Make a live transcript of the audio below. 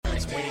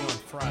waiting on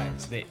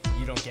fries.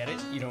 You don't get it?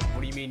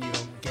 What do you mean you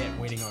don't get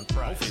waiting on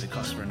fries? Hopefully the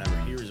customer never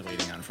hears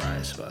waiting on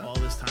fries, but all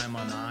this time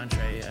on the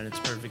entree and it's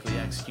perfectly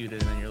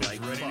executed and then you're like,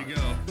 ready fuck, to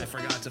go. I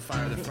forgot to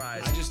fire the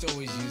fries. I just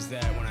always use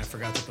that when I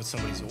forgot to put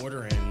somebody's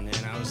order in,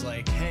 and I was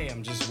like, hey,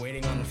 I'm just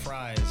waiting on the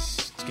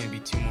fries. It's going to be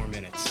 2 more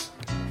minutes.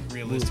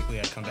 Realistically,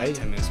 I'd come back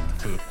 10 minutes with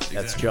the food.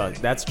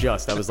 That's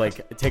just. I was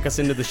like, take us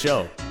into the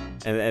show.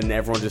 And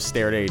everyone just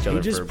stared at each other.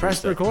 You just for a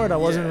pressed brief record. I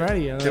wasn't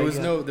ready. You know, There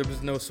like,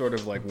 was no sort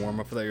of like warm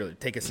up for that. You're like,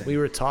 take us in. we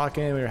were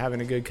talking. We were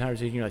having a good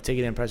conversation. You're like, take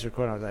it in, press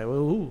record. I was like,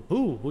 well,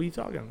 who are you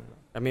talking about?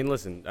 I mean,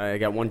 listen, I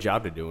got one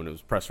job to do, and it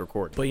was press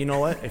record. But you know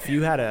what? If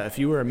you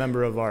were a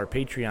member of our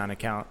Patreon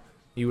account,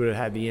 you would have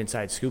had the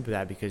inside scoop of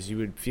that because you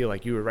would feel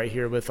like you were right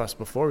here with us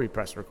before we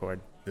press record.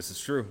 This is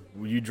true.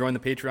 You join the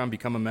Patreon,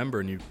 become a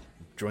member, and you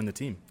join the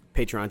team.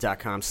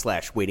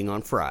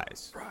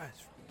 Patreon.com/waitingonfries.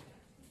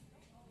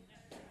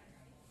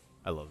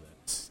 I love that.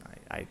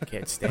 I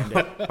can't stand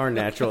it. Our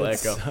natural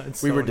echo.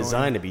 it's We so were annoying.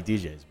 designed to be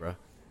DJs, bro.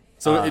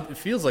 So it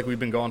feels like we've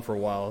been gone for a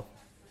while.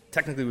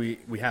 Technically,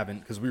 we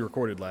haven't because we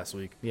recorded last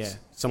week. Yeah.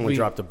 Someone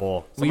dropped the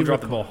ball. Someone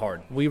dropped the ball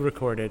hard. We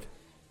recorded.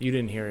 You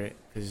didn't hear it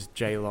because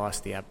Jay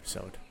lost the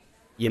episode.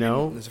 You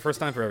know, It's the first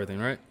time for everything,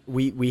 right?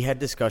 we had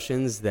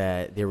discussions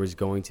that there was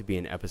going to be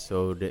an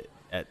episode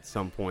at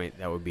some point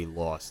that would be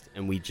lost,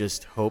 and we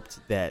just hoped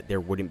that there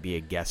wouldn't be a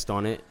guest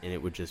on it, and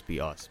it would just be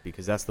us,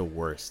 because that's the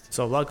worst,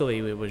 So luckily,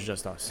 it was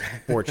just us.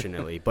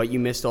 fortunately. But you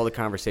missed all the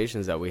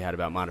conversations that we had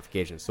about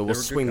modifications, so we'll They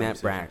were good swing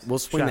that back. conversations. We'll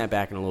swing that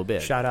back in a little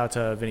bit. Shout out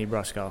to Vinny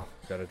Brusco.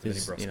 Shout out to Vinny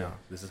Is, Brusco. you know,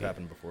 This has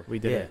happened before. We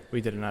did Yeah. it.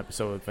 We did an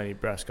episode with Vinny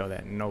Brusco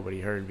that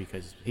nobody heard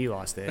because he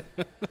lost it,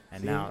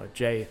 and now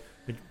Jay,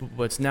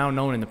 what's now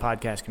known in the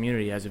podcast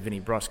community as a Vinny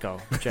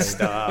Brusco.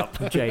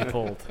 Jay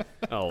pulled.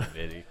 Oh,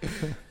 Vinny.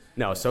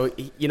 No, so,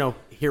 you know,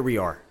 here we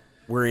are.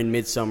 We're in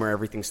midsummer.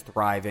 Everything's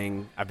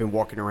thriving. I've been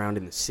walking around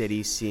in the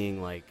city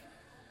seeing, like,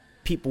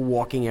 people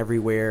walking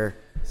everywhere,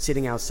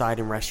 sitting outside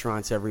in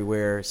restaurants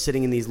everywhere,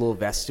 sitting in these little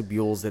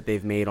vestibules that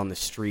they've made on the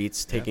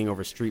streets, taking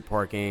over street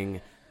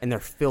parking, and they're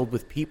filled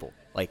with people.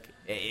 Like,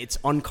 it's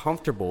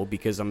uncomfortable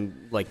because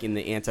I'm, like, in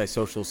the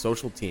antisocial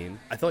social team.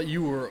 I thought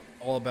you were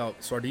all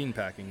about sardine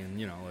packing and,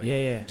 you know, like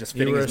Yeah. just You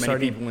fitting were as a many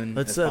sardine. people in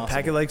Let's as pack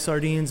possible. it like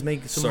sardines,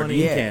 make some Sardine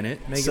money. can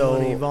it. Make So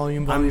money,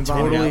 volume.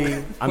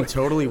 I'm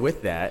totally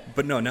with that.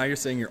 But no, now you're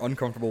saying you're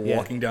uncomfortable Yeah.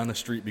 walking down the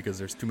street because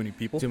there's too many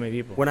people? Too many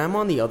people. When I'm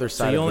on the other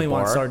So side you of only the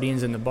bar, want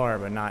sardines in the bar,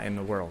 but not in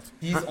the world.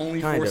 He's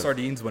only kind for of.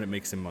 sardines when it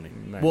makes him money.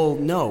 well,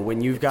 no,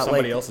 when you've got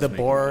somebody like else is the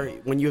making bar, money.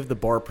 when you have the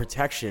bar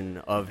protection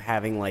of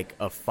having like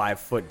a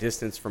 5-foot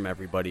distance from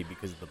everybody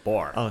because of the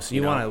bar. Oh, so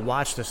you want to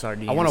watch the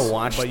sardines? I wanna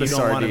watch but the you don't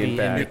want to sardine be in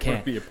bag. the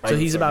can. Be a part So of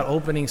he's the about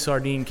sardine. opening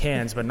sardine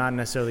cans, but not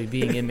necessarily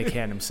being in the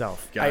can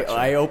himself. Gotcha.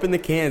 I open the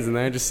cans and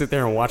then I just sit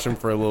there and watch them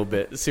for a little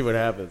bit to see what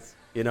happens.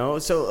 You know,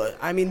 so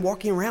I mean,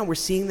 walking around, we're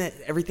seeing that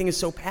everything is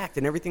so packed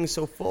and everything is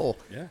so full.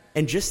 Yeah.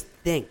 And just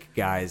think,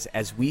 guys,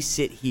 as we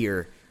sit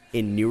here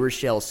in New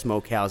Rochelle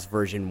Smokehouse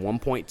version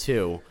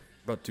 1.2.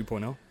 About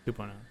 2.0?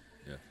 2.0.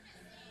 Yeah.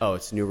 Oh,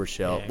 it's New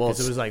Rochelle. Yeah, well,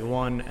 because it was like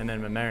 1, and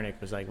then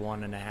Mamaroneck was like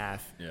 1.5.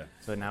 Yeah.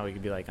 So now we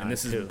could be like on And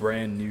this 2. is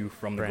brand new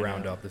from the Brand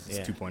ground new. up. This is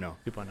Yeah. 2.0.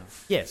 2.0.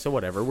 yeah. So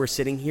whatever. We're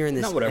sitting here in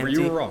this. Not whatever.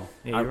 empty- You were wrong.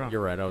 Yeah, you're wrong.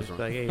 You're right. I was wrong.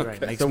 Like, yeah, you're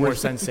right. Makes So more we're-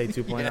 sense to say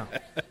 2.0.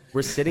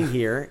 We're sitting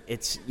here.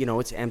 It's, you know,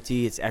 it's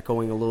empty. It's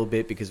echoing a little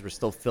bit because we're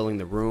still filling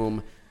the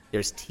room.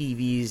 There's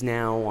TVs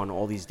now on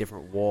all these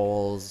different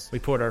walls. We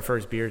poured our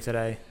first beer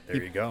today. There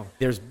you go.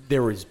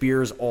 There was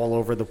beers all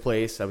over the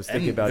place. I was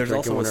thinking And about there's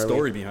drinking also a one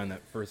story earlier. behind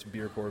that first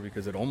beer pour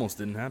because it almost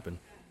didn't happen.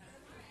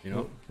 You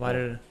know? Why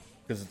did?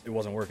 Because it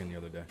wasn't working the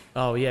other day.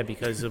 Oh yeah,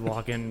 because the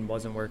walk-in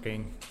wasn't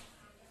working,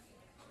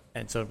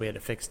 and so we had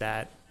to fix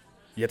that.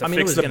 You had to I mean,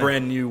 it fix was the gonna-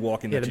 brand new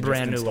walk-in Yeah, that the you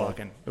brand just new installed.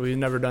 walk-in. We've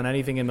never done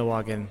anything in the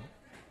walk-in.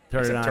 Turn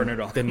Except it on. turn it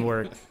on. Didn't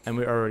work, and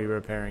we're already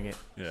repairing it.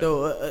 Yeah.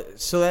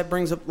 So that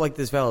brings up like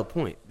this valid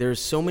point.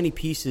 There's so many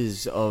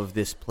pieces of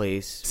this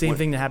place. Same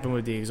thing that happened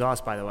with the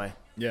exhaust, by the way.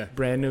 Yeah.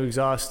 Brand new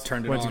exhaust.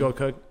 Turned it went to on. go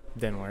cook.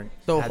 Didn't work.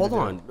 So Had to hold do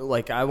on. it.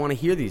 Like I want to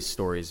hear these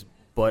stories,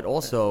 but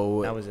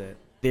also That was it.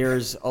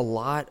 there's a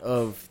lot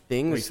of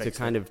things to fixed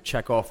kind of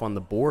check off on the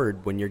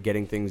board when you're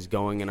getting things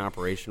going and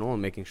operational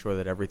and making sure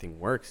that everything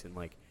works. And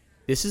like,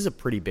 this is a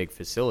pretty big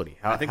facility.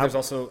 I think there's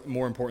also,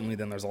 more importantly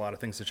than there's a lot of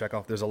things to check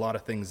off, there's a lot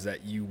of things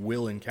that you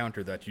will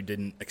encounter that you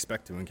didn't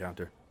expect to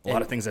encounter. A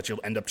lot of things that you'll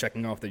end up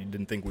checking off that you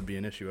didn't think would be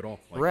an issue at all.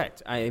 Like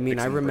correct. I mean,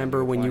 I fixing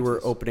remember brand new when you were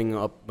appliances. opening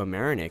up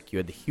Mamaroneck, you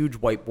had the huge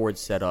whiteboard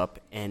set up,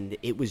 and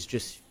it was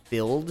just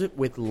filled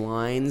with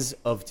lines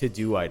of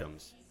to-do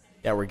items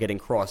that were getting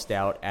crossed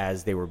out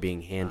as they were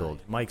being handled.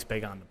 Mike's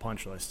big on the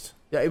punch list.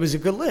 Yeah, it was a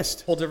good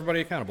list. Holds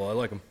everybody accountable. I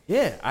like them.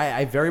 Yeah,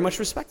 I very much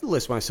respect the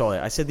list when I saw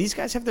it. I said, these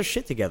guys have their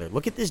shit together.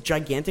 Look at this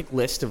gigantic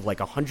list of like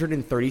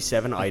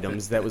 137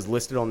 items that was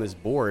listed on this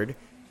board,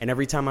 and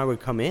every time I would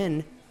come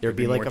in, there'd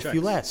be be like more a few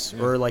checks. less,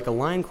 Yeah. or like a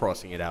line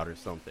crossing it out or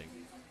something.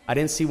 I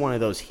didn't see one of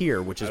those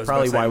here, which is was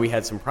probably gonna say- why we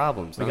had some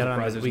problems. We huh? got it on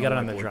surprised the, there's we no got it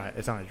on the whiteboard. drive.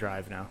 It's on a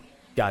drive now.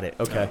 Got it.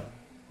 Okay.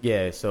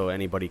 Yeah, so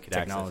anybody could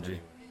Technology. access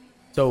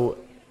it. So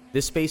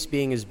this space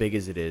being as big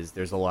as it is,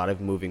 there's a lot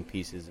of moving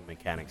pieces and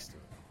mechanics to it.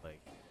 Like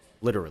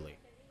literally.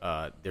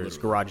 There's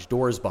garage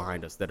doors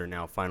behind us that are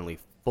now finally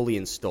fully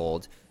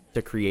installed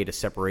to create a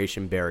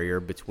separation barrier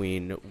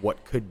between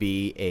what could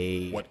be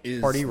a What is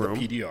party the room.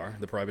 PDR,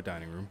 the private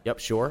dining room? Yep,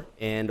 sure.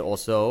 And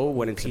also,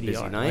 when it's a PDR.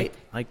 busy night,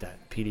 I like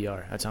that.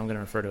 PDR. That's how I'm going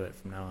to refer to it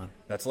from now on.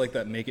 That's like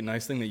that Make It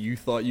Nice thing that you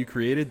thought you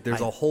created.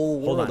 There's I- a whole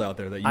hold world on. out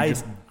there that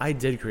you I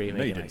did create No,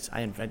 Make you It didn't. Nice.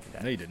 I invented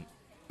that. No, you didn't.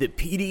 the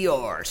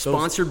PDR,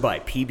 sponsored by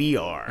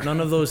PBR. None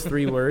of those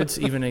 3 words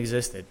even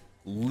existed.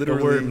 Literally,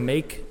 The word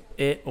make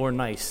it or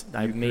nice.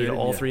 I You made created-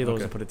 all yeah, 3 of those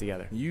okay. and put it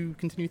together. You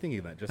continue thinking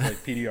of that, just like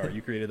PDR.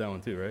 You created that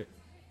one too, right?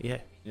 Yeah.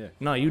 Yeah.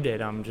 No, you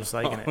did. I'm just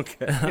liking it.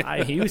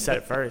 okay. You said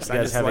it first. You I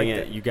guys just having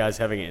liked it? You guys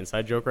having an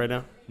inside joke right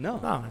now? No.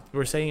 No,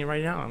 we're saying it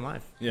right now on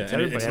live. Yeah, It's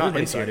and everybody. it's not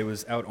Everybody's inside. here. It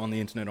was out on the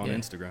internet on Yeah.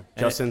 Instagram. And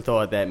Justin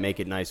thought that Make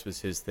It Nice was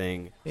his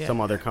thing. Yeah.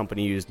 Some other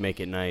company used Make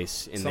It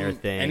Nice in their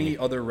thing. Any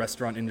other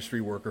restaurant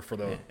industry worker for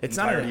the It's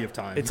not entirety of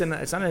time. It's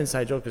not an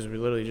inside joke because we're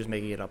literally just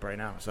making it up right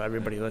now. So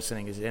everybody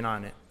listening is in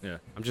on it, yeah.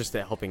 I'm just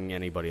helping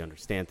anybody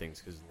understand things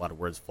because a lot of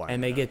words fly.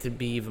 and they get to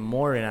be even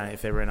more in on it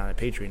if they were in on a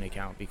Patreon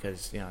account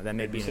because then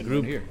they'd be in a sitting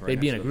group. right here, right they'd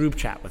be in a next to group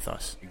chat with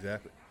us.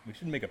 Exactly. We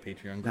should make a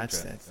Patreon group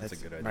That's chat. That's a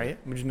good idea. right.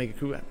 We just make a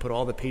group. Put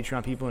all the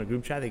Patreon people in a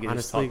group chat. They can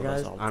just honestly, talk with us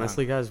guys. all the time.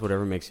 Honestly, guys,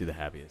 whatever makes you the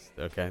happiest.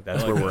 Okay,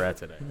 that's where we're at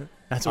today.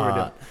 That's what we're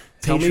doing.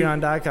 tell me-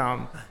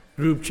 Patreon.com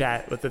group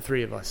chat with the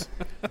 3 of us.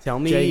 Tell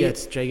me, Jay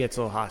gets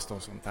a little hostile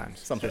sometimes.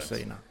 Sometimes. Just so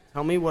you know.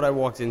 tell me what I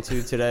walked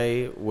into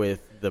today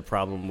with the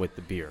problem with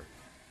the beer.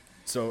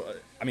 So,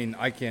 I mean,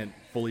 I can't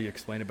fully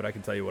explain it, but I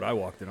can tell you what I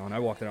walked in on. I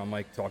walked in on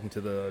Mike talking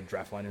to the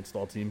Draftline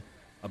install team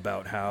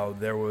about how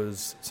there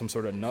was some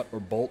sort of nut or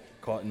bolt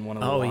caught in one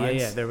of the Oh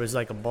lines. yeah. There was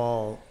like a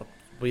ball.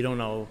 We don't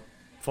know.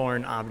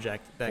 Foreign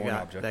object Foreign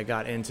object. that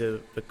got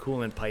into the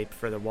coolant pipe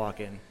for the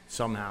walk-in.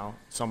 Somehow,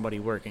 somebody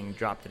working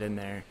dropped it in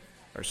there,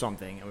 or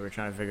something, and we were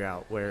trying to figure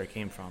out where it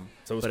came from.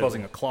 So it was But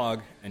causing a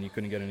clog, and you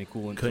couldn't get any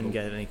coolant. to couldn't the-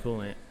 get any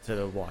coolant to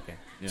the walk-in.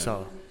 Yeah.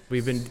 So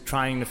we've been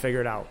trying to figure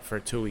it out for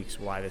 2 weeks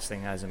why this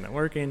thing hasn't been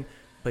working.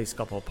 Placed a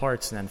couple of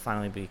parts, and then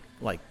finally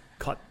we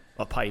cut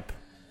a pipe.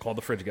 Call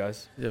the fridge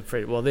guys.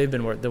 Well, they've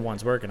been the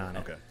ones working on it.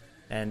 Okay.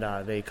 And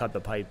they cut the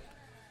pipe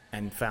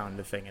and found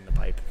the thing in the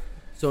pipe.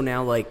 So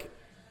now,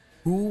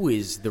 who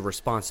is the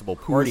responsible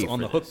party Who's on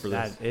for the hook this? for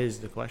this? That is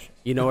the question.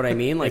 You know what I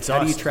mean? Like, It's how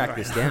do you us track right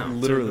this now.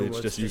 down? Literally, it's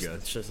Well, just you guys.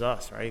 It's just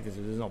us, right? Because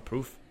there's no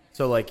proof.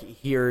 So,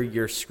 here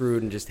you're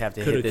screwed and just have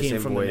to Could hit have this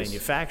came from the invoice.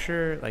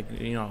 manufacturer.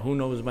 Who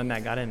knows when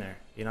that got in there?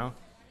 All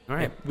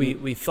right.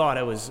 We thought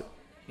it was,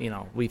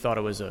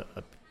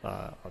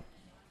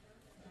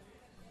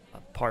 a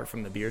part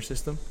from the beer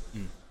system.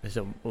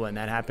 So when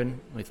that happened,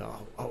 we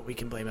thought, oh, we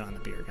can blame it on the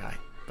beer guy,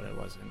 but it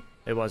wasn't.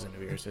 It wasn't a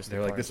beer system.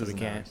 They're like, part, this so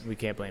isn't ours. we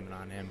can't blame it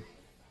on him.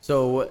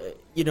 So,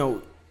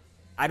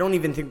 I don't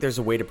even think there's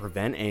a way to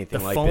prevent anything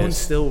The like phone this.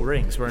 still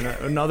rings. We're in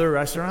another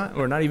restaurant.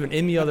 We're not even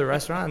in the other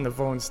restaurant, and the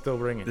phone's still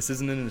ringing. This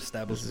isn't an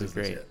established This is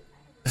business great.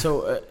 yet.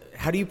 So,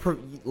 how do you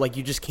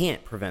you just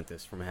can't prevent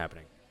this from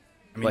happening?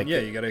 I mean,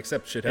 you got to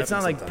accept shit happens It's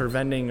not like sometimes.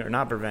 preventing or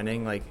not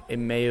preventing. Like it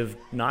may have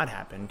not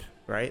happened,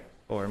 right?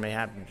 Or it may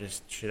happen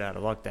just shit out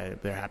of luck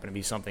that there happened to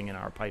be something in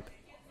our pipe.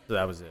 So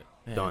that was it.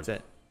 Yeah, Done. That's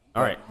it.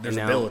 All right. There's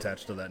and a now- bill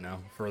attached to that now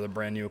for the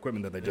brand new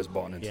equipment that they just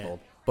bought and Yeah. installed.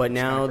 But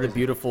now the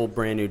beautiful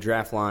brand new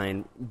draft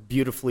line,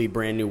 beautifully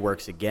brand new,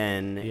 works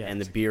again, Yeah. and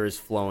the beer is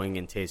flowing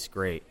and tastes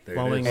great. There it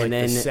Flowing is. like And the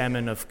then-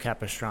 salmon of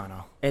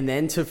Capistrano. And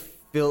then to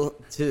fill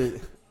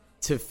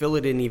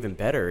it in even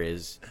better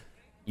is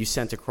you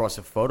sent across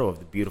a photo of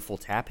the beautiful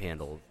tap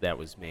handle that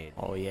was made.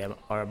 Oh yeah,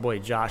 our boy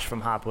Josh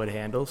from Hopwood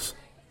Handles.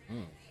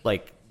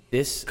 Like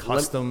this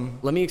Custom-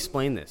 Let me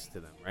explain this to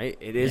them. Right?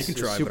 It You is can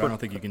try, super, but I don't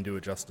think you can do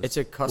it justice. It's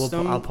a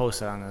custom. I'll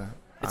post it on the.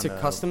 It's on a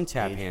the custom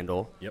tap page.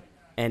 handle. Yep.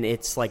 And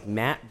it's like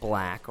matte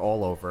black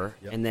all over,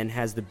 Yep. and then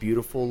has the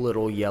beautiful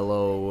little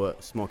yellow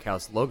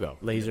Smokehouse logo.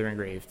 Laser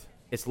engraved.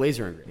 It's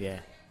laser engraved. Yeah.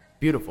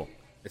 Beautiful.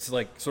 It's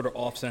like sort of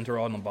off center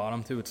on the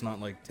bottom too. It's not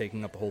like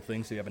taking up the whole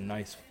thing, so you have a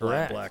nice flat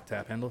Correct. black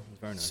tap handle. It's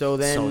very nice. So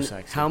then, So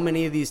sexy. how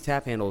many of these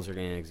tap handles are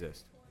going to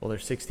exist? Well,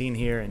 there's 16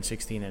 here and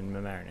 16 in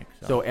Mamaroneck.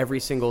 So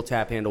every single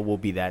tap handle will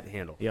be that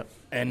handle. Yep.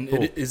 and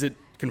Cool. is it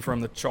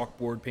confirmed the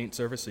chalkboard paint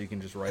surface, so you can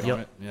just write Yep. on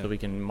it? Yeah. So we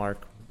can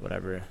mark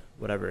whatever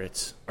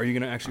it's. Are you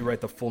gonna actually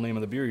write the full name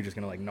of the beer? Or are you just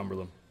gonna number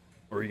them,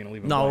 or are you gonna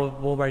leave them? No,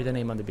 blank? we'll write the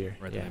name on the beer.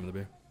 Write yeah. the name of the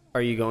beer.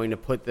 Are you going to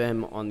put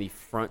them on the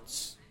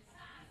fronts?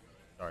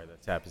 Sorry, the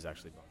tap is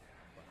actually not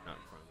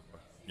in front of the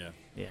bar.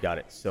 Yeah. Yeah. Got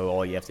it. So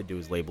all you have to do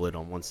is label it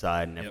on one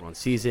side, and everyone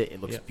sees it.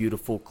 It looks Yep.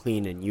 beautiful,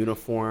 clean, and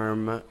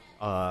uniform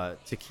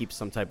to keep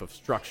some type of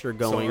structure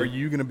going. So are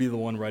you gonna be the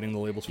one writing the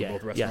labels for Yeah.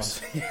 both restaurants?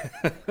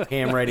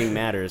 Handwriting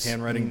matters.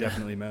 Handwriting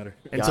definitely matter.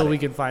 You Until Got we it.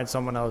 can find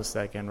someone else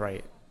that can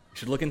write.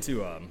 should look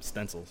into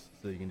stencils,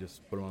 so you can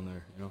just put them on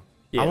there. You know,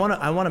 Yeah.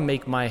 I want to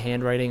make my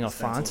handwriting a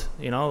Stencil.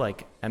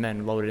 font, and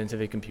then load it into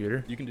the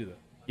computer. you can do that.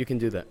 You can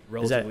do that.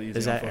 Relatively easy.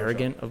 Is on that Photoshop.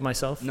 arrogant of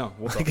myself? No,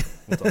 we'll talk.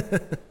 We'll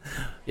talk.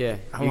 Yeah.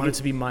 I want it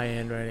to be my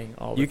handwriting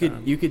all the You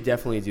time. could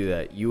definitely do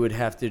that. You would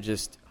have to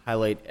just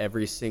highlight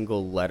every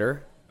single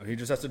letter He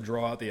just has to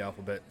draw out the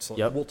alphabet. So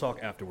Yep. We'll talk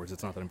afterwards.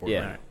 It's not that important.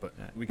 Yeah. Right now, but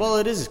we can, Well,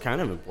 it is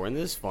kind of important.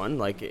 It's fun.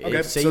 Like,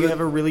 Okay, say so you then- have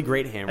a really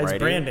great handwriting.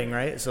 It's branding,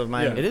 right? So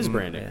mine. Yeah. It is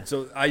branding. Yeah.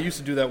 So I used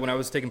to do that when I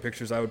was taking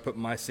pictures. I would put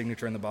my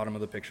signature in the bottom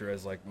of the picture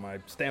as like my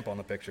stamp on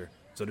the picture.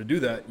 So to do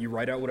that, you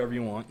write out whatever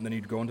you want, and then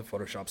you'd go into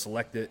Photoshop,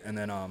 select it, and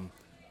then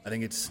I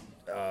think it's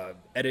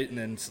edit and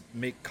then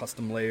make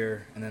custom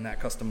layer, and then that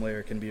custom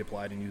layer can be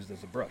applied and used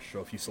as a brush.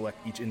 So if you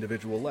select each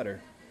individual letter,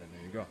 then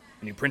there you go.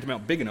 And you print them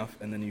out big enough,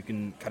 and then you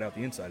can cut out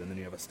the inside, and then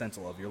you have a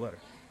stencil of your letter.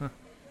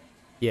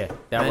 Yeah,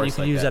 that And works you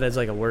can like use that. that as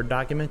like a Word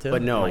document too.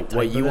 But no, Like, type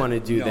what you of it? want to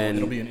do No, then.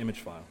 it'll be an image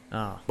file.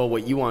 Oh, But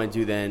what you want to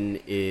do then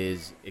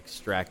is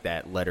extract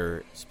that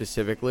letter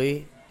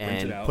specifically Print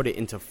it and out. put it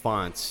into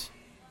fonts.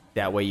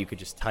 That way you could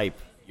just type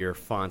your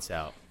fonts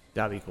out.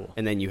 that'd be cool.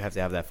 And then you have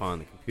to have that font on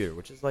the computer,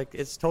 which is like,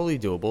 it's totally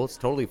doable. It's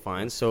totally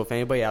fine. So if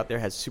anybody out there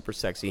has super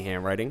sexy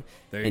handwriting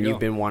There you and go. you've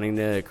been wanting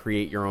to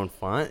create your own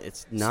font,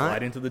 it's not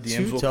Slide into the too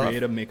DMs. We'll tough.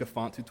 create a make a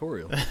font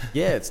tutorial.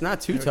 Yeah, it's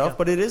not too tough,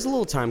 but it is a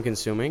little time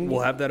consuming.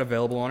 We'll have that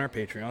available on our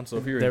Patreon. So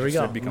if you're There we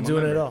interested, go. become I'm a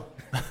doing member. it all.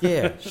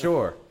 Yeah,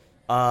 sure.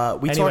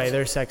 We Anyway, talked.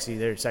 they're sexy.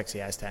 They're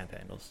sexy as tap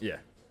handles. Yeah.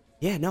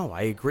 Yeah, no,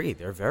 I agree.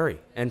 They're very.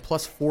 And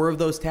plus, 4 of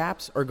those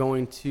taps are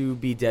going to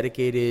be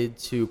dedicated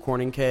to Corn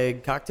and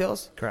Keg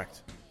cocktails.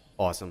 Correct.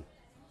 Awesome.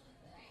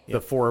 Yep.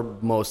 The 4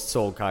 most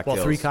sold cocktails.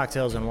 Well, 3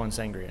 cocktails and 1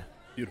 sangria.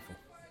 Beautiful.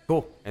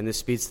 Cool. And this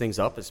speeds things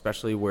up,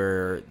 especially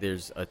where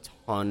there's a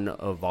ton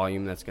of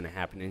volume that's going to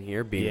happen in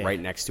here, being Yeah. right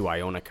next to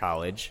Iona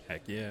College,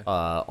 Heck yeah.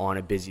 on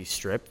a busy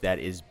strip that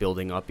is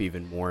building up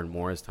even more and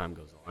more as time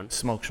goes on.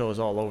 Smoke shows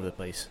all over the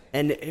place.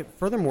 And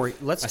furthermore,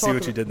 let's I talk see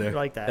what you about- did there. You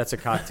like that? That's a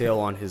cocktail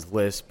on his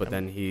list, but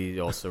then he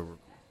also,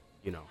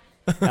 you know.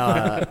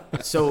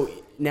 So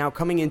now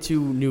coming into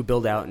new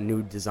build out and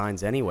new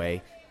designs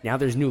anyway, now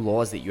there's new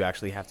laws that you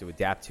actually have to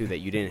adapt to that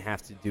you didn't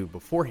have to do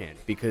beforehand,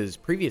 because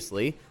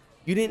previously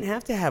you didn't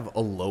have to have a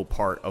low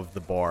part of the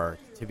bar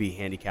to be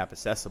handicap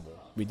accessible.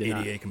 We did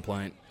not. ADA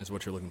compliant is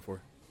what you're looking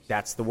for.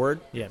 That's the word?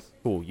 Yeah.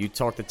 Cool. You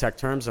talk the tech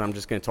terms, and I'm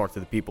just going to talk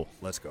to the people.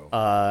 Let's go.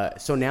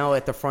 So now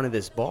at the front of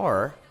this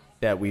bar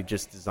that we've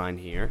just designed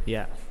here,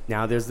 Yeah.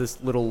 now there's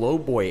this little low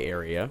boy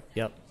area.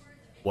 Yep.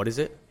 What is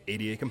it?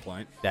 ADA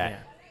compliant. That. Yeah.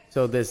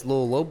 So this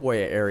little low boy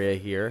area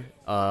here,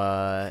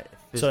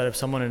 So that if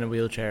someone in a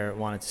wheelchair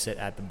wanted to sit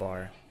at the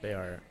bar, they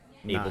are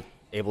not.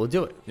 able to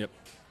do it. Yep.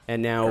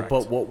 And now, Correct.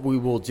 but what we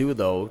will do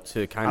though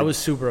to kind I of was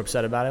super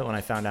upset about it when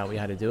I found out we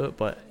had to do it,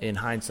 but in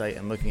hindsight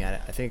and looking at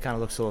it, I think it kind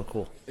of looks a little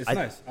cool. It's I-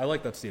 nice. I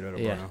like that seat at a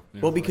Yeah. bar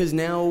now. well, because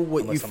now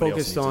what Unless you somebody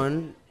else focused needs it.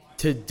 on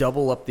to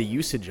double up the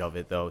usage of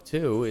it though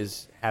too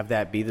is have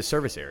that be the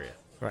service area.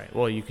 Right.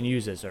 Well, you can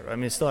use it. I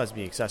mean, it still has to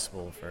be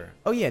accessible for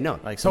Oh yeah, no,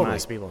 like some totally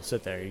nice people to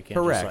sit there. You can't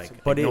correct. just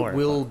like but it ignore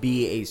will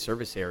be a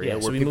service area Yeah.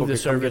 where So we people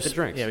moved can the come get service. the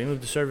drinks. Yeah, we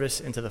moved the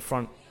service into the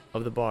front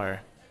of the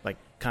bar, like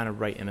kind of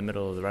right in the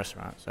middle of the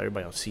restaurant, so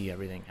everybody will see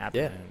everything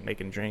happening, Yeah. and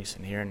making drinks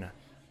and hearing the.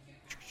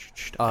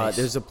 Ice.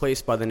 There's a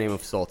place by the name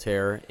of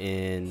Saltaire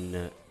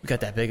in We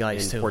got that big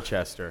ice too.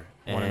 Portchester.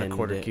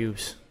 1.25 and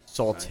cubes.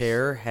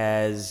 Saltaire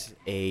has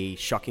a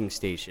shucking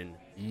station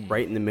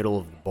right in the middle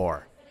of the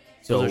bar.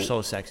 Those are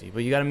so sexy,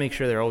 but you got to make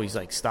sure they're always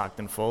like stocked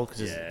and full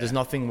because Yeah. there's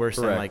nothing worse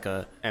than Correct. like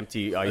a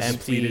empty ice.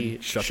 empty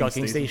depleted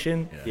shucking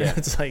station. Yeah.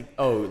 It's like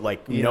Oh,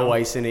 like You no know?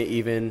 ice in it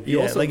even.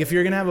 yeah, like if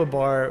you're gonna have a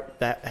bar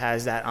that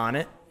has that on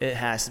it, it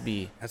has to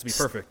be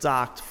perfect.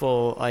 stocked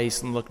full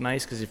ice and look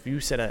nice. Because if you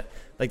set a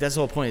like that's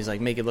the whole point is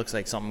like make it look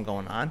like something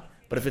going on.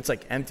 But if it's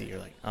like empty, you're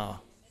like, oh,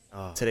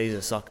 today's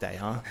a suck day,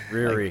 huh?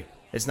 Dreary. Like,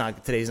 it's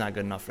not today's not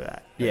good enough for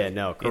that. Yeah,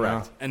 no, You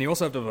correct. know? And you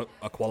also have to have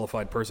a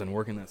qualified person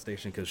working that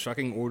station because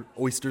shucking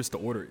oysters to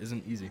order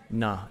isn't easy.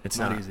 No, it's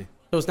Not easy.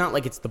 So it's not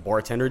like it's the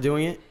bartender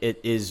doing it. It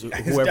is whoever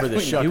the definitely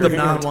shucker. You would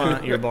not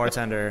want your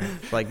bartender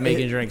like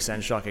making drinks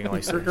and shucking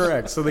oysters.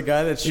 Correct. So the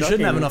guy that's You shucking,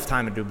 shouldn't have enough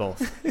time to do both.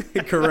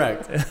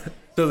 Correct.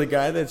 So the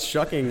guy that's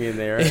shucking in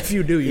there, If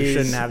you do, you is-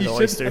 shouldn't have the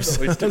oysters.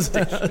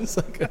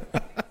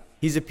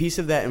 he's a piece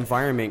of that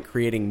environment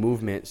creating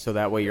movement so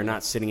that way you're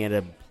not sitting at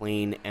a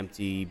plain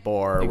empty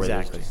bar where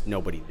Exactly. there's just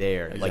nobody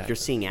there. Like Exactly. you're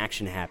seeing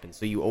action happen.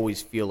 So you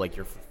always feel like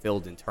you're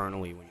fulfilled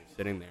internally when you're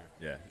sitting there.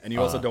 Yeah. And you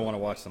also don't want to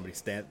watch somebody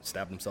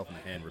stab themselves in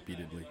the hand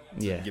repeatedly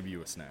to Yeah. give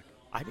you a snack.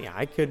 I mean,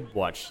 I could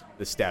watch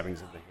the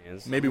stabbings of the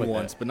hands. Maybe with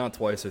once, that. but not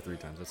twice or 3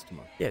 times. That's too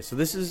much. Yeah, so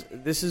this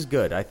is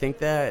good. I think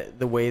that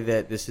the way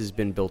that this has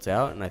been built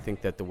out, and I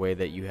think that the way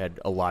that you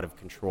had a lot of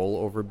control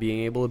over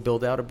being able to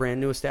build out a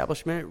brand new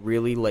establishment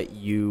really let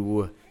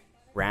you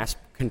grasp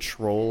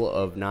control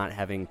of not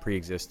having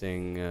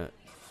pre-existing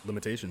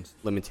Limitations.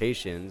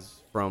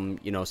 limitations from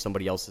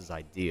somebody else's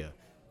idea.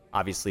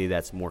 Obviously,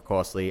 that's more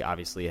costly.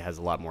 Obviously, it has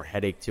a lot more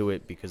headache to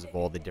it because of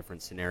all the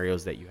different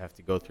scenarios that you have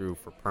to go through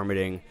for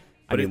permitting.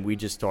 We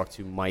just talked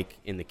to Mike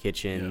in the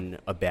kitchen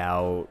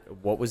about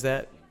what was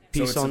that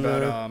piece so it's on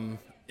about, the.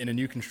 in a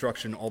new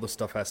construction, all the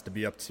stuff has to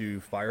be up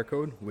to fire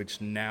code, which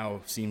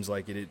now seems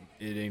like it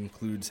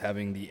includes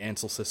having the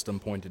Ansel system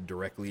pointed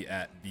directly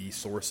at the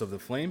source of the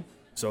flame.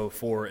 So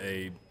for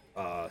a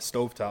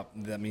stovetop,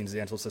 that means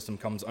the Ansel system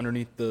comes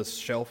underneath the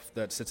shelf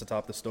that sits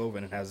atop the stove,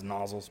 and it has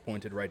nozzles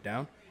pointed right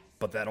down.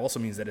 But that also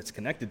means that it's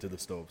connected to the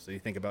stove. So you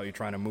think about you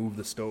trying to move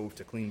the stove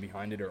to clean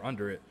behind it or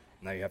under it.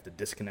 Now you have to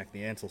disconnect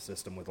the Ansel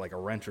system with like a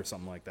wrench or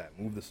something like that.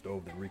 Move the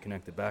stove, then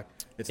reconnect it back.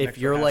 It's an If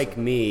extra you're hassle. like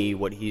me,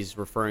 what he's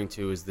referring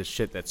to is the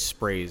shit that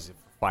sprays if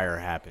a fire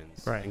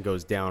happens Right. and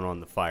goes down on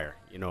the fire.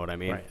 You know what I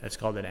mean? Right. That's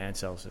called an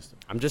Ansel system.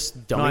 I'm just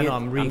No, dumbing I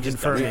know. it. I'm just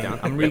dumbing it down.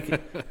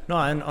 reconfirming. No,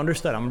 I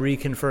understood. I'm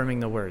reconfirming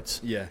the words.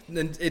 Yeah,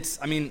 and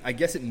I mean, I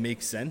guess it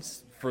makes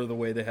sense for the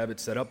way they have it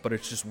set up, but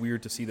it's just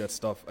weird to see that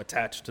stuff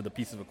attached to the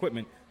piece of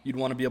equipment. You'd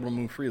want to be able to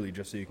move freely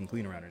just so you can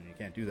clean around it, and you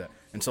can't do that.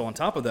 And so on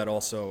top of that,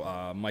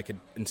 also, Mike had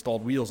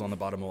installed wheels on the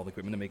bottom of all the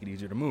equipment to make it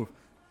easier to move.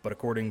 But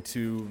according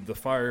to the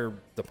fire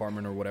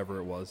department or whatever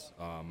it was,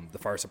 the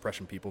fire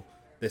suppression people,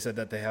 they said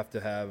that they have to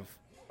have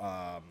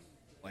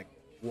like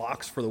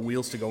locks for the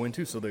wheels to go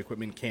into so the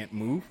equipment can't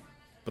move.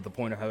 But the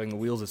point of having the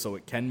wheels is so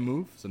it can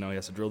move. So now he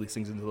has to drill these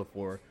things into the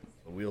floor.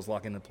 The wheels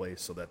lock into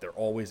place so that they're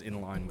always in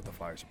line with the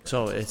fire suppression.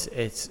 So system.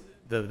 it's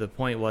the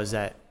point was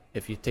that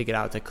if you take it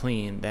out to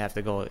clean, they have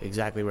to go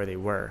exactly where they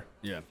were.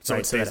 Yeah, So, so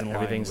it stays that in line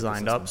everything's with the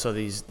lined up.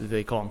 system. So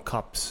they call them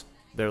cups.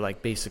 They're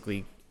like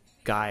basically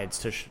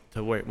guides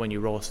to where when you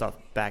roll stuff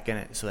back in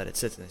it so that it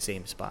sits in the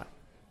same spot.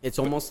 It's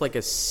almost like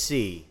a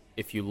C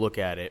if you look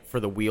at it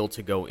for the wheel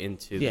to go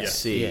into the Yes,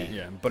 C. yeah.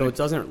 Yeah, But but so it- it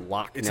doesn't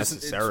lock It's just-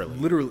 necessarily.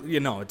 it's literally,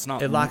 it's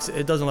not. It locks.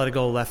 It doesn't let it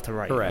go left to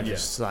right. Correct. It Yeah,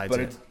 just slides but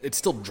in. it's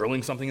still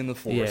drilling something in the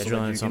floor. Yeah, so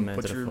drilling that you something can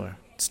put into the your floor.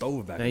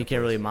 stove back. Then you into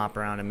can't really place. mop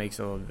around. It makes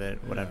a little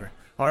bit whatever.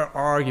 Our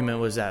argument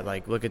was that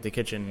like look at the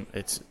kitchen.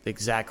 It's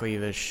exactly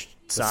the size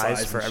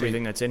size for and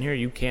everything shape. that's in here.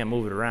 You can't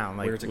move it around.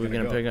 Like Where's it we're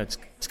gonna go? pick it.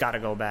 It's got to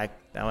go back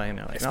that way. And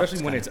they're like, no, Especially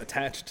when gotta- it's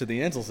attached to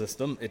the Ansel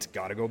system, it's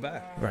got to go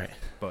back. right.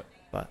 But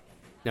But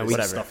Now it's we-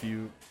 whatever. stuff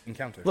you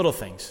encounter. Little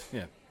things.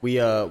 Yeah.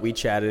 We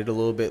chatted a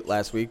little bit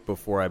last week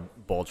before I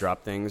ball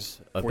dropped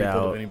things Before you pulled a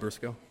about Vinny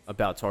Briscoe.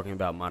 about talking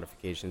about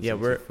modifications. Yeah,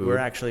 into food. we're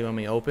actually when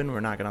we open, we're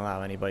not going to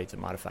allow anybody to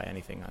modify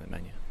anything on the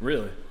menu.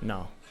 Really?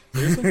 No,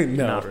 no.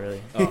 not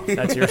really.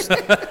 That's your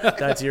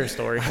that's your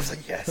story. I was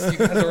like, yes, you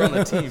guys are on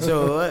the team.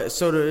 So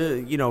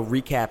to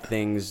recap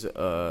things,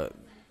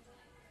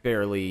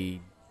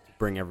 fairly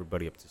bring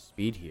everybody up to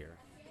speed here.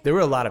 There were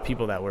a lot of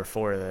people that were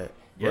for that.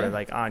 Yeah. Were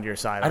like on your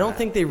side. I on don't that.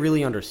 think they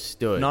really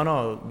understood.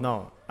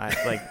 No.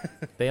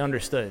 They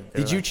understood. They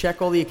Did were you like-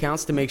 check all the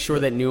accounts to make sure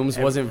that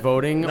Nooms wasn't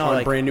voting No, on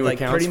like, brand new like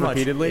accounts pretty much,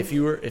 repeatedly? If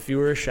you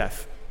were a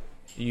chef,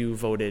 you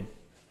voted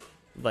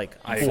like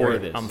I for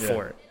agree. this. I'm Yeah.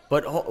 for it.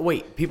 But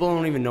wait, people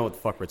don't even know what the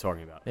fuck we're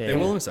talking about. Yeah. They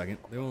will in a second.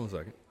 Yeah,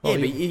 but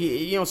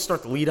you don't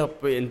start to lead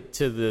up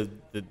into the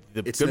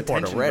It's good an part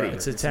attention already. grabber.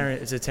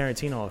 It's a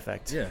Tarantino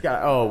effect.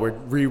 Yeah. We're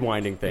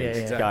rewinding things.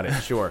 Yeah, yeah. Got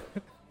it. Sure.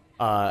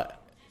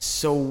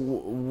 So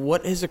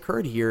what has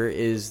occurred here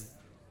is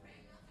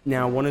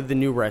now one of the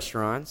new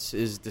restaurants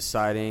is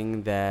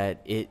deciding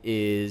that it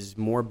is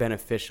more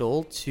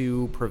beneficial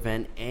to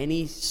prevent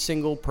any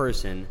single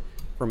person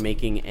from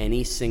making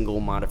any single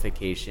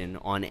modification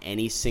on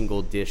any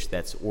single dish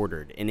that's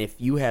ordered. And if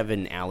you have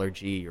an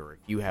allergy or if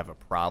you have a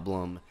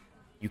problem,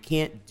 you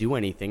can't do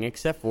anything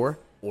except for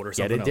Order get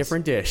something a else.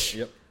 different dish.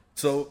 Yep.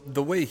 So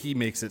the way he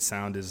makes it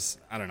sound is,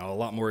 I don't know, a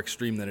lot more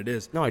extreme than it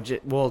is. No, it's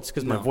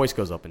because my No. voice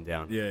goes up and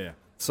down. Yeah.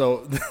 So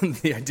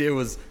the idea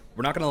was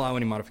we're not going to allow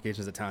any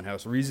modifications at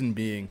Townhouse. Reason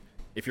being,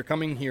 if you're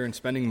coming here and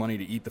spending money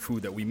to eat the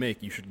food that we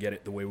make, you should get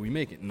it the way we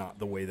make it, not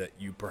the way that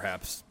you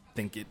perhaps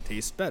think it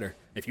tastes better.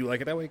 If you like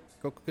it that way,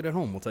 go cook it at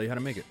home. We'll tell you how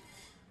to make it.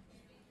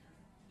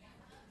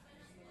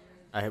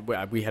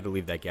 We had to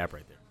leave that gap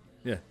right there.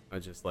 Yeah. I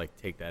was just like,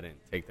 take that in.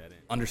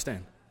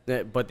 Understand.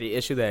 But the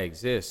issue that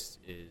exists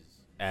is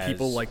as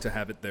People like to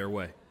have it their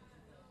way.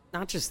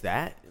 not just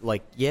that.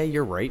 Like, yeah,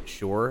 you're right,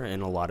 sure,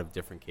 in a lot of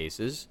different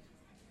cases,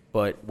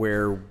 but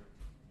where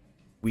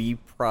we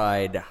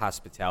pride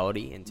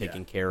hospitality and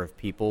taking Yeah. care of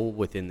people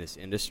within this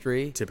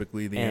industry.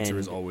 Typically, the answer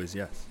is And always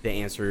yes. The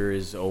answer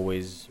is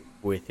always,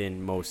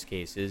 within most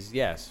cases,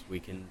 yes, we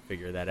can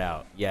figure that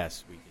out.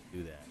 Yes, we can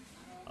do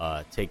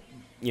that. Take,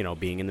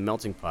 being in the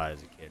melting pot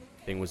as a kid.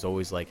 The thing was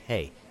always like,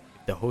 hey,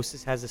 if the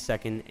hostess has a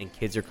second and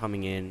kids are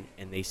coming in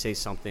and they say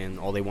something,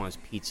 all they want is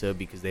pizza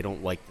because they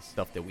don't like the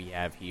stuff that we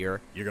have here,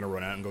 You're going to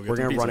run out and go get we're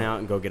some going to pizza. run out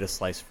and go get a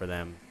slice for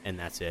them, and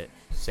that's it.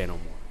 Say no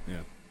more. Yeah.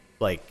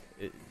 Like,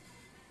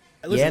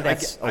 Listen, yeah,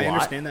 that's I a lot.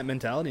 understand that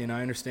mentality, and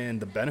I understand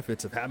the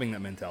benefits of having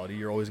that mentality.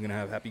 You're always going to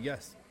have happy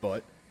guests.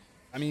 But,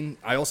 I mean,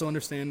 I also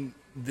understand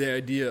the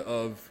idea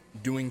of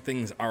doing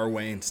things our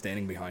way and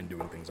standing behind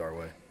doing things our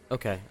way.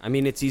 okay. I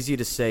mean, it's easy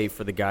to say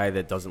for the guy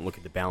that doesn't look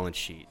at the balance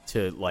sheet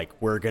to, like,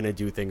 we're going to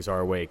do things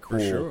our way, cool,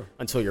 sure.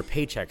 until your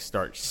paycheck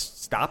starts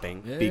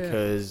stopping Yeah.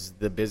 because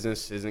the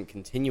business isn't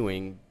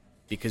continuing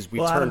because we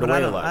Well, turned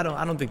away a lot.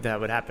 I don't think that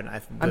would happen.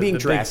 I'm being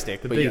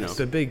drastic, but,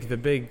 the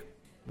big.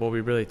 What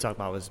we really talked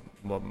about was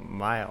what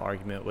my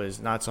argument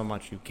was not so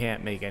much you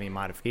can't make any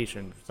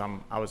modification.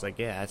 I was like,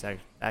 yeah, that's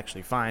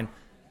actually fine.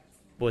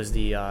 Was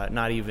the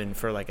not even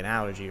for like an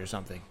allergy or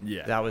something?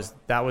 Yeah.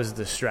 that was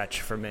the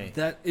stretch for me.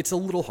 That it's a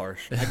little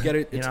harsh. I get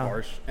it. It's know?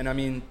 harsh, and I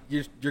mean,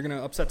 you're going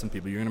to upset some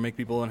people. You're going to make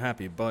people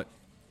unhappy. But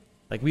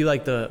Like we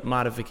like the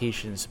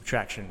modification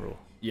subtraction rule.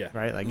 Yeah.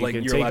 Right? Like you Like,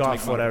 can you're take allowed to off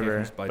make whatever,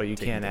 modifications by but you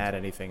taking can't things add off.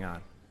 anything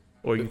on.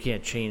 Or you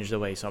can't change the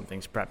way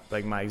something's prepped.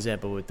 Like my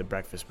example with the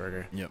breakfast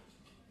burger, Yep.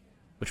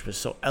 which was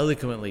so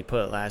eloquently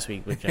put last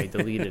week, which I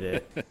deleted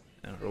it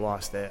and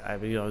lost it.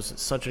 It was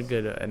such a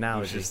good It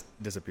analogy. just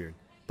disappeared.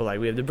 But like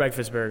we have the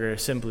breakfast burger,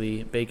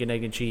 simply bacon,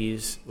 egg, and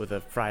cheese with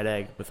a fried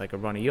egg with like a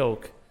runny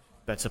yolk.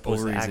 That's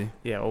supposed Over to easy.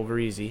 act, over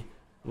easy.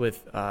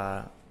 With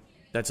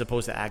that's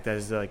supposed to act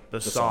as like the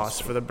sauce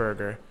for the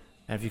burger.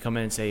 And if you come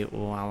in and say,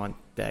 "Well, I want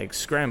the egg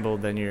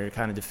scrambled," then you're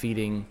kind of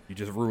defeating. You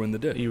just ruined the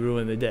dish. You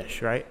ruin the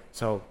dish, right?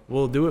 So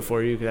we'll do it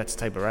for you because that's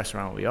the type of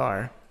restaurant we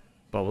are,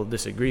 but we'll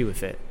disagree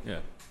with it. Yeah.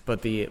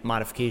 But the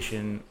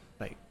modification,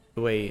 like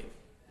the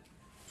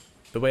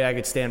way I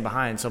could stand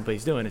behind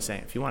somebody's doing is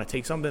saying, if you want to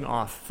take something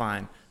off,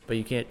 fine, but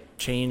you can't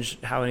change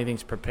how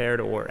anything's prepared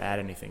or add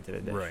anything to the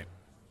dish. Right.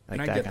 Like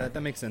And I get that.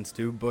 That makes sense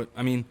too. But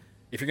I mean,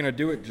 if you're gonna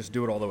do it, just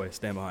do it all the way.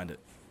 Stand behind it.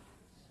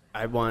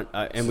 I want,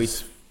 and we.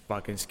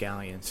 Fucking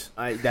scallions.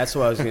 That's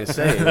what I was going to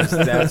say.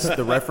 That's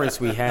the reference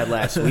we had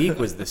last week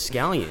was the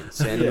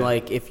scallions. And,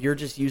 like, if you're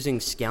just using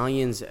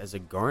scallions as a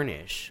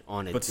garnish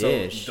on a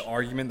dish. So the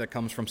argument that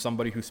comes from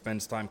somebody who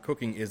spends time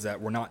cooking is that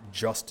we're not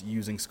just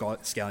using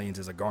scallions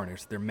as a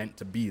garnish. They're meant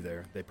to be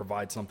there. They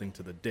provide something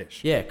to the dish.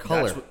 Yeah,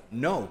 color.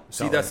 No. See,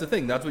 Color. that's the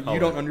thing. That's what you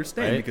don't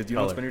understand right? because you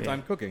Color, don't spend your yeah.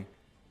 time cooking.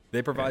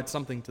 They provide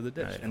something to the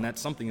dish, Right. and that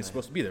something is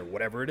supposed to be there,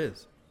 whatever it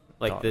is.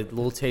 Like the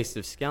little taste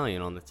of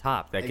scallion on the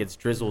top that gets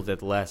drizzled at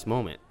the last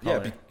moment. Yeah,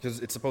 because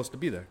it's supposed to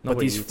be there. But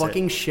Nobody these eats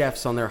fucking it.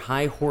 chefs on their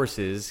high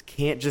horses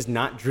can't just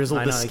not drizzle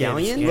I the know, they can't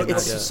just scallion. can't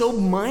It's do it. so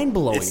mind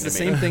blowing. It's the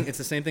same thing. It's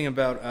the same thing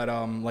about at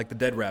like the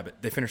Dead Rabbit.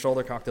 They finish all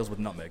their cocktails with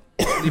nutmeg.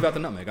 Leave out the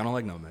nutmeg. I don't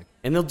like nutmeg.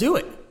 And they'll do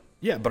it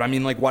Yeah, but I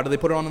mean, like, why do they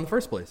put it on in the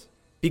first place?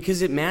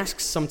 because it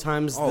masks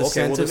sometimes Oh, the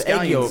okay, well, sense the of egg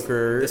scallions- yolk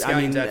or the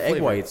scallions add egg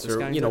flavor. whites The or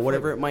scallions add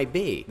whatever flavor. it might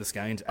be. The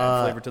scallions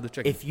add flavor to the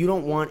chicken. If you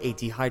don't want a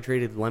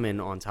dehydrated lemon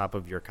on top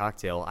of your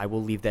cocktail, I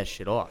will leave that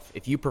shit off.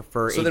 If you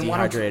prefer So a then why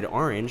don't you- dehydrated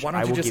orange, why don't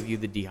I you will just- give you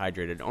the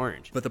dehydrated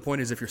orange. But the point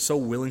is, if you're so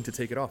willing to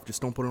take it off,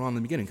 just don't put it on in the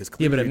beginning. Because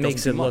Yeah, but it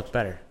makes it look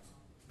better.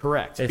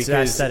 Correct. It's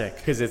because, aesthetic.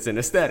 Because it's an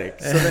aesthetic.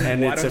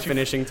 and why it's don't a you-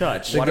 finishing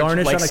touch. The Why don't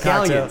you- garnish like on a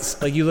cocktail,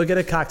 scallions. like you look at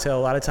a cocktail,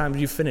 a lot of times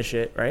you finish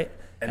it, right?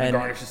 And the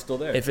garnish is still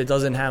there. If it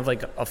doesn't have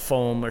like a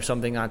foam or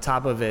something on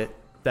top of it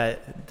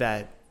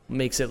that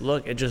makes it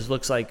look, it just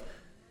looks like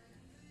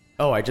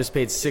Oh, I just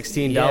paid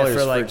 $16 Yeah,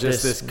 for, like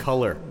just this- this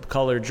color.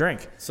 colored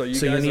drink. So you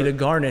you guys need are- a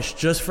garnish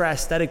just for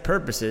aesthetic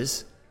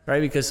purposes, right?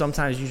 Because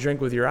sometimes you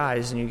drink with your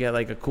eyes and you get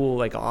like a cool,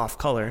 like off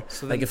color.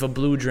 Like if a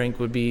blue drink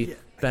would be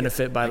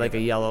benefit by like a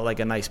yellow, like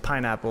a nice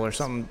pineapple or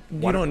something.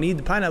 You don't need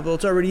the pineapple;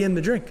 it's already in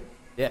the drink,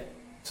 Yeah.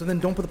 So then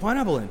don't put the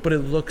pineapple in. but it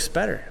looks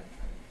better.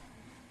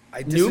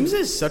 Nooms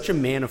is such a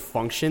man of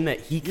function that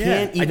he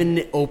can't I-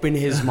 even open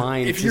his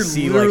mind If to you're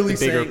see like literally the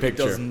bigger saying it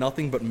picture. does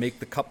nothing but make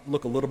the cup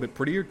look a little bit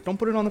prettier, don't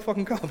put it on the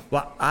fucking cup.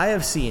 Well, I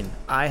have seen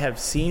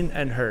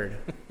and heard.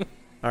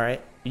 All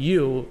right,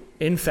 you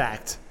in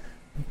fact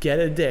get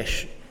a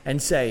dish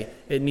and say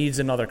it needs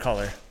another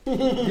color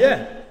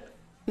Yeah.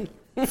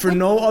 for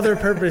no other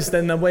purpose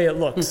than the way it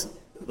looks.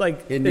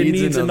 Like it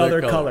needs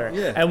another color.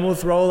 Yeah. And we'll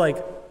throw like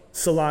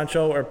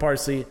cilantro or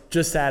parsley,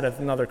 just add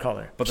another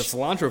color. But the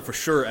cilantro for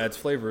sure adds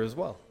flavor as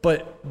well.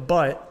 But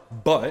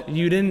But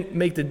you didn't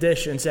make the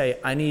dish and say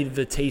I need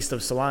the taste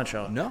of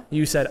cilantro. No.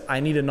 You said I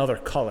need another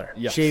color.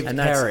 Yes. Shaved And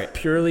that's carrot.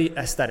 purely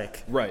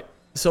aesthetic. right.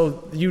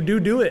 So you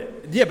do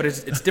it. Yeah, but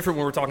it's different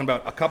when we're talking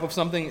about a cup of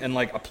something and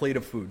like a plate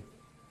of food.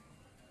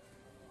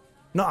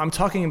 No, I'm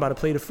talking about a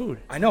plate of food.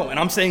 I know, and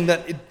I'm saying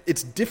that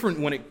it's different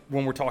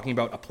when we're talking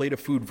about a plate of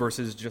food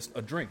versus just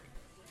a drink.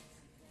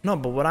 No,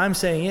 but what I'm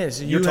saying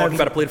is You're talking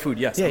about a plate of food,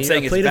 yes. Yeah, I'm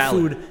saying a it's plate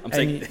valid. of food, I'm and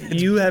saying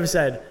you have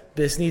said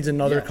this needs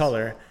another Yes.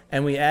 color,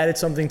 and we added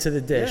something to the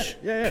dish.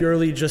 Yeah.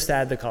 Purely just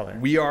add the color.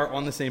 we are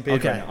on the same page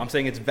Okay. right now. I'm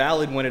saying it's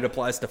valid when it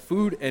applies to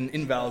food and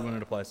invalid when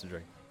it applies to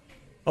drink.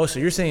 Oh, so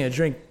you're saying a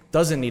drink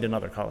doesn't need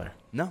another color?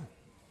 No.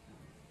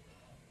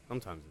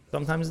 Sometimes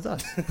Sometimes it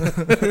does.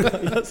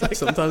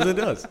 Sometimes it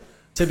does.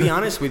 To be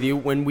honest with you,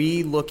 when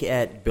we look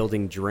at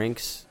building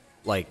drinks,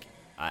 like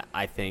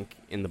I think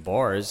in the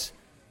bars,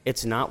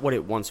 it's not what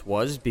it once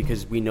was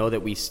because we know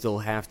that we still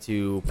have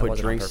to put wasn't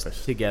on drinks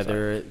purpose.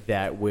 together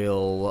that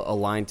will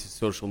align to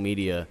social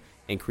media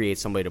and create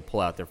somebody to pull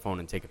out their phone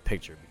and take a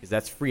picture because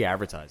that's free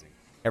advertising.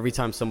 Every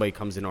time somebody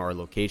comes into our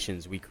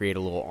locations, we create a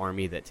little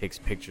army that takes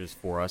pictures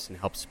for us and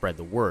helps spread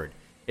the word.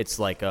 It's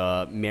like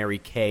a Mary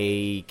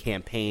Kay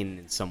campaign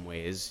in some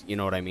ways, you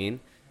know what I mean?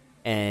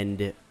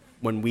 And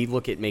when we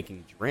look at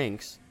making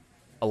drinks,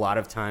 a lot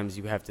of times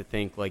you have to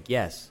think like,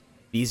 yes,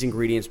 these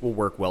ingredients will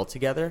work well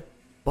together,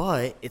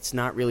 but it's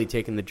not really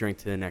taking the drink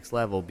to the next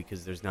level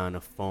because there's not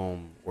enough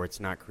foam or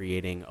it's not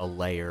creating a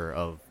layer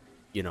of,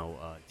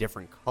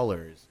 different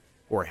colors.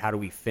 Or how do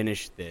we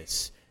finish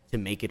this to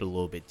make it a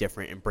little bit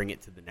different and bring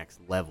it to the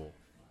next level?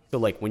 So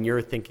like when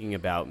you're thinking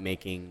about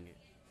making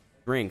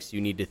drinks,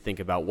 you need to think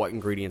about what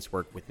ingredients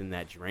work within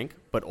that drink,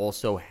 but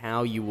also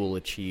how you will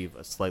achieve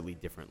a slightly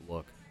different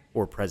look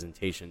or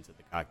presentation to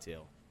the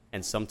cocktail.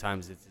 And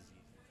sometimes it's as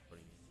easy as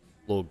putting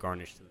a little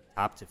garnish to the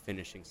top to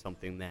finishing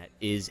something that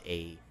is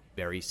a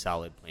very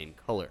solid plain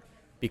color.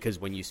 Because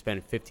when you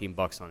spend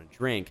 $15 on a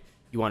drink,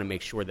 you want to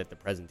make sure that the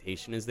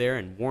presentation is there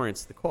and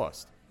warrants the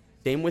cost.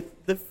 Same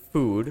with the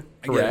food,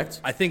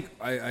 correct?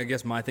 I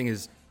guess my thing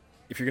is,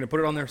 if you're going to put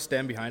it on there,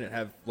 stand behind it,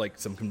 have like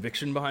some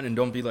conviction behind it, and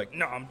don't be like,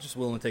 no, I'm just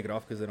willing to take it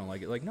off because I don't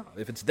like it. Like, no,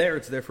 if it's there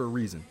for a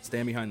reason.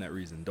 Stand behind that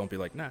reason. Don't be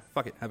like, nah,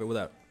 fuck it, have it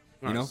without.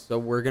 You know? So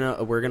we're gonna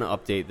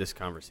update this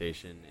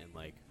conversation in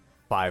like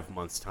 5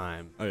 months'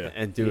 time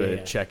and do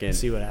a check-in.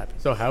 See what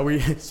happens. So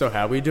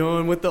how we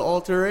doing with the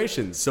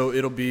alterations? So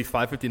it'll be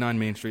 559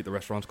 Main Street. The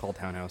restaurant's called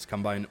Townhouse.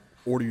 Come by and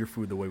order your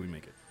food the way we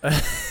make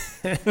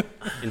it.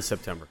 In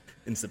September.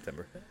 In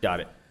September.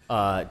 Got it.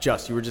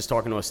 Just, you were just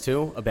talking to us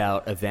too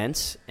about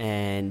events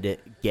and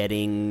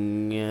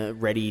getting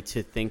ready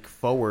to think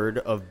forward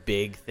of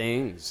big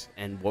things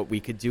and what we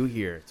could do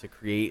here to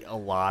create a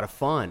lot of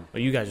fun.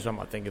 Well, you guys are talking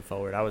about thinking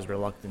forward. I was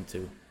reluctant to.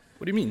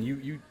 What do you mean?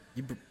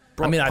 You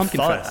brought I Pumpkin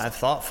Fest. I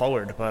thought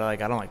forward, but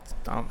like I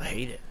don't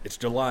hate it. It's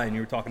July and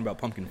you were talking about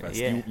Pumpkin Fest.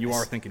 Yeah. You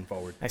are thinking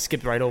forward. I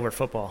skipped right over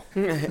football.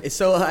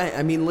 So,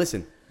 I mean,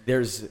 listen,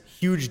 there's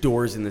huge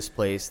doors in this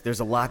place.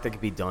 There's a lot that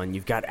could be done.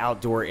 You've got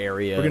outdoor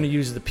area. We're gonna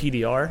use the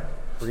PDR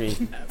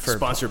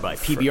sponsored by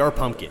PBR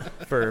Pumpkin.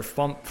 for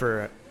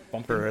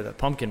the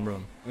pumpkin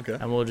room. Okay.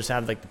 And we'll just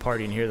have like the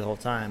party in here the whole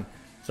time.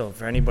 So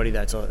for anybody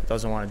that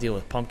doesn't want to deal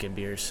with pumpkin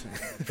beers,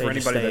 For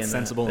anybody that's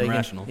sensible and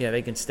rational.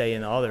 They can stay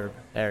in the other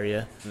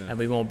area, and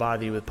we won't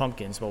bother you with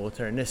pumpkins. But we'll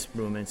turn this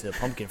room into the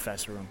Pumpkin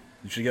Fest room.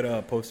 You should get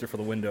a poster for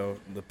the window.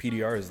 The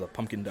PDR is the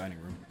Pumpkin Dining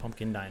Room.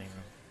 Pumpkin dining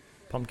room.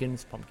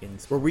 Pumpkins.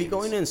 Were we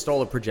going to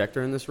install a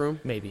projector in this room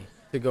Maybe.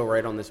 to go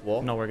right on this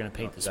wall? No, we're gonna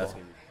paint this That's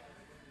wall.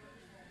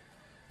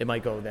 It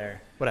might go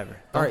there. Whatever.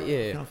 All right,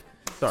 yeah. No,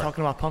 Sorry.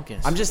 talking about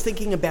pumpkins. I'm just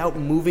thinking about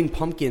moving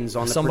pumpkins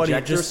on the Somebody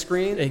projector just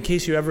screen. In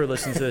case you ever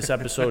listen to this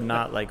episode,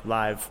 not like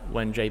live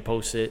when Jay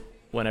posts it,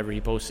 whenever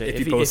he posts it.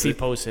 If If he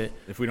posts it. it.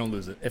 If we don't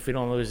lose it. If we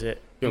don't lose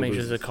it, Gonna make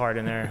sure lose there's a card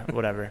in there,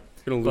 whatever.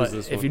 Gonna lose But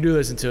this if one. you do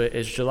listen to it,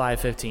 it's July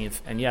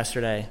 15th, and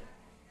yesterday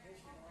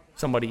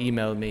somebody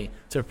emailed me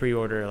to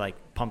pre-order like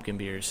pumpkin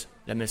beers,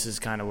 and this is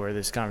kind of where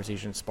this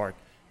conversation sparked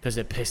because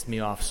it pissed me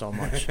off so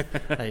much.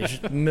 Like,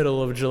 it's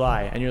middle of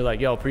July, and you're like,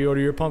 "Yo, pre-order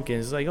your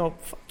pumpkins." It's like, "Oh,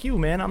 fuck you,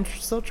 man! I'm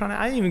still trying to.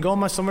 I didn't even go on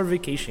my summer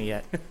vacation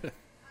yet."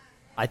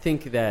 I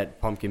think that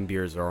pumpkin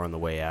beers are on the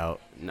way out.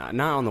 Not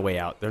on the way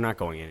out. They're not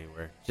going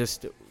anywhere.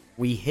 Just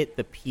we hit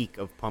the peak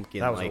of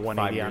pumpkin. That was like a 5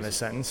 180 on years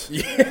this ago.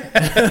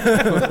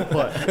 sentence.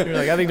 What? You're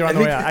like, I think they're on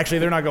the way out. Actually,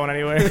 they're not going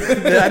anywhere.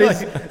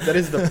 that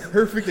is the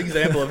perfect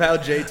example of how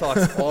Jay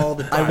talks all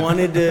the time. I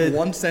wanted to-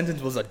 One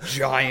sentence was a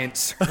giant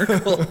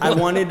circle. I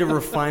wanted to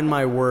refine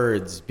my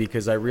words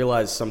because I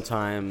realized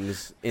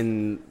sometimes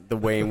in the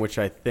way in which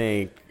I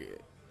think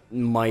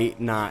might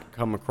not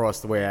come across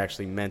the way I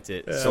actually meant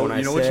it. So when I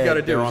what you got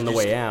to do? they're is on the you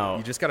way just- out.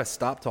 You just got to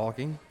stop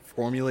talking,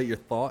 formulate your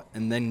thought,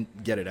 and then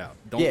get it out.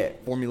 Don't Yeah.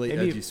 formulate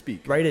Maybe as you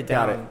speak. Write it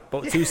Got down. it.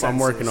 Both two sentences. I'm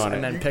working on it.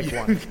 And then pick You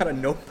one. got a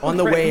notebook On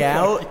the right way in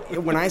front out, of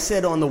you. when I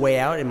said on the way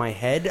out in my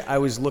head, I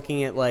was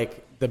looking at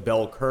like the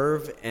bell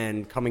curve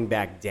and coming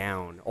back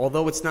down.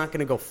 Although it's not going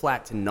to go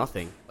flat to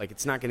nothing. Like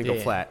it's not going to go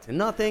Yeah. flat to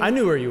nothing. I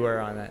knew where you were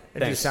on that.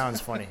 It Thanks. just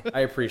sounds funny. I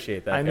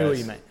appreciate that. I knew what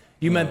guys.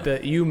 you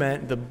meant. You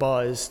meant the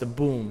buzz, the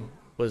boom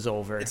was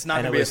over. It's not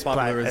and gonna it be was as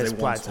popular as it's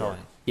they once were. plateauing.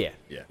 Yeah,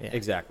 Yeah.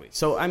 exactly.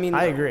 So, I mean,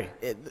 I agree.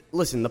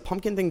 Listen, the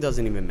pumpkin thing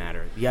doesn't even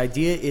matter. The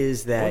idea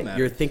is that matter.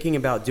 you're thinking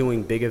about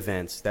doing big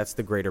events. That's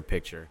the greater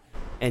picture.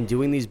 And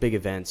doing these big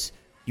events,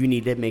 you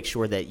need to make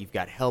sure that you've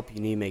got help.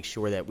 You need to make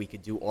sure that we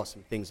could do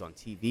awesome things on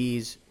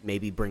TVs,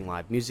 maybe bring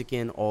live music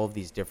in, all of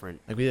these different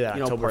Like we did that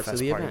parts of Oktoberfest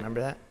the party. event.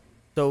 Remember that?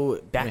 So,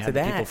 We back had to the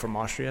people that. from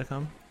Austria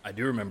come. I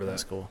do remember that.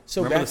 That's cool.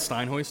 So remember back- the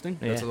Stein hoisting?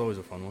 That's Yeah. always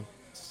a fun one.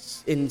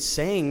 in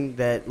saying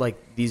that like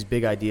these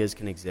big ideas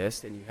can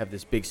exist and you have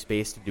this big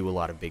space to do a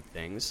lot of big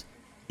things,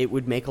 it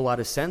would make a lot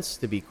of sense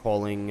to be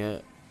calling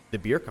the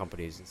beer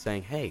companies and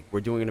saying, "Hey,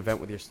 we're doing an event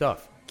with your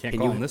stuff. Can't Can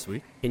call you- them this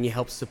week. Can you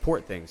help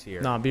support things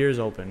here?" No, beer's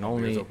open.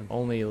 beer's open.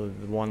 Only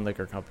one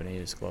liquor company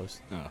is closed.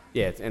 Oh.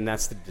 Yeah, and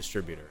that's the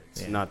distributor.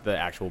 It's Yeah. not the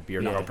actual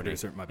beer Yeah. company.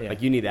 Producer, my bad. Yeah.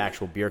 Like you need the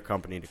actual beer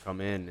company to come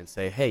in and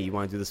say, "Hey, you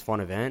want to do this fun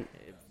event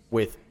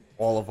with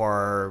all of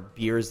our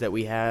beers that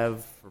we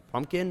have for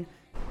pumpkin?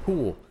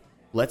 Cool.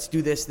 Let's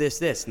do this,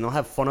 and they'll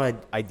have fun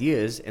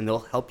ideas, and they'll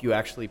help you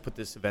actually put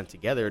this event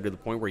together to the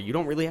point where you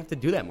don't really have to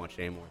do that much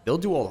anymore. They'll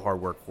do all the hard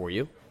work for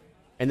you,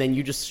 and then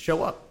you just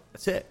show up.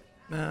 That's it.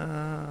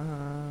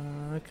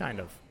 Kind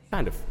of.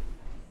 Kind of.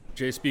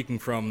 Jay, speaking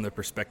from the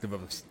perspective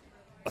of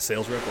a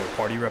sales rep or a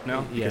party rep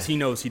now, because he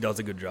knows he does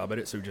a good job at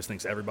it, so he just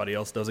thinks everybody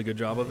else does a good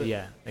job of it.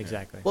 Yeah,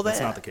 exactly. Well, That's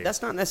not the case.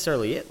 That's not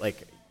necessarily it.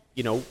 Like,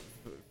 you know,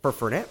 for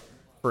Fernet,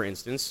 for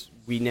instance,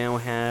 we now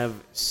have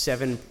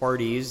 7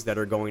 parties that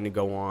are going to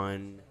go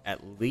on, at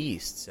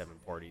least 7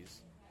 parties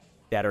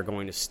that are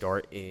going to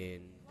start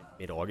in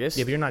mid-August.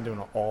 yeah, but you're not doing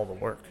all the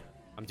work.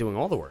 I'm doing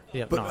all the work.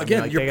 Yeah, But no, I mean,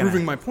 again, like, you're they gotta-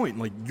 proving my point.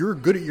 Like, you're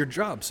good at your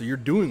job, so you're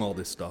doing all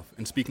this stuff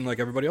and speaking like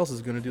everybody else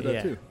is going to do that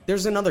Yeah. too.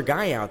 There's another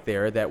guy out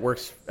there that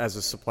works as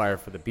a supplier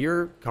for the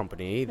beer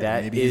company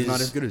that maybe he's is- not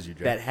as good as you,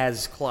 Jay. that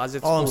has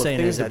closets All I'm full of saying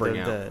things is to that bring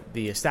out.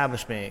 the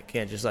establishment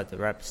can't just let the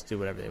reps do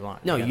whatever they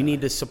want. No, you gotta- need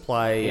to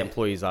supply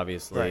employees,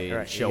 obviously,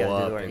 right. show you gotta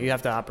do up. the work. and- You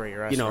have to operate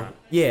your you know, restaurant.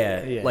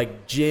 yeah, Yeah.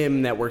 like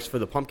Jim that works for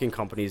the pumpkin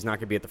company is not going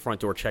to be at the front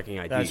door checking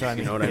IDs. That's what I mean.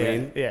 You know what I Yeah,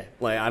 mean? yeah.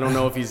 Like, I don't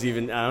know if he's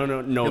even, I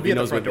don't know He'll if be he at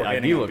the knows front what door the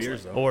handing ID out looks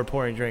beers, like. though. Or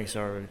pouring drinks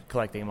or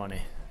collecting money.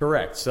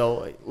 Correct.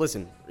 So,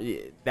 listen,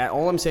 that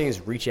all I'm saying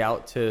is reach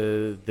out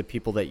to the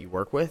people that you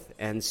work with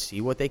and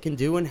see what they can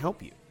do and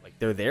help you. Like,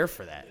 they're there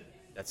for that.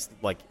 That's,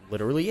 like,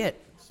 literally it.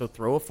 So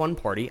throw a fun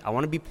party. I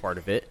want to be part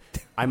of it.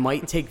 I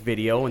might take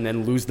video and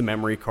then lose the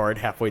memory card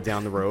halfway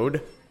down the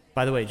road.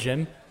 By the way,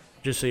 Jim,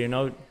 just so you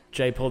know,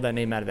 Jay pulled that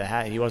name out of the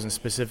hat. He wasn't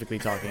specifically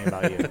talking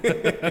about you.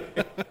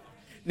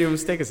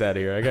 Newms, take us out of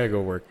here. I got to go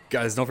work.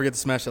 Guys, don't forget to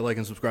smash that like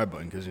and subscribe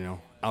button because,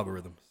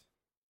 algorithms.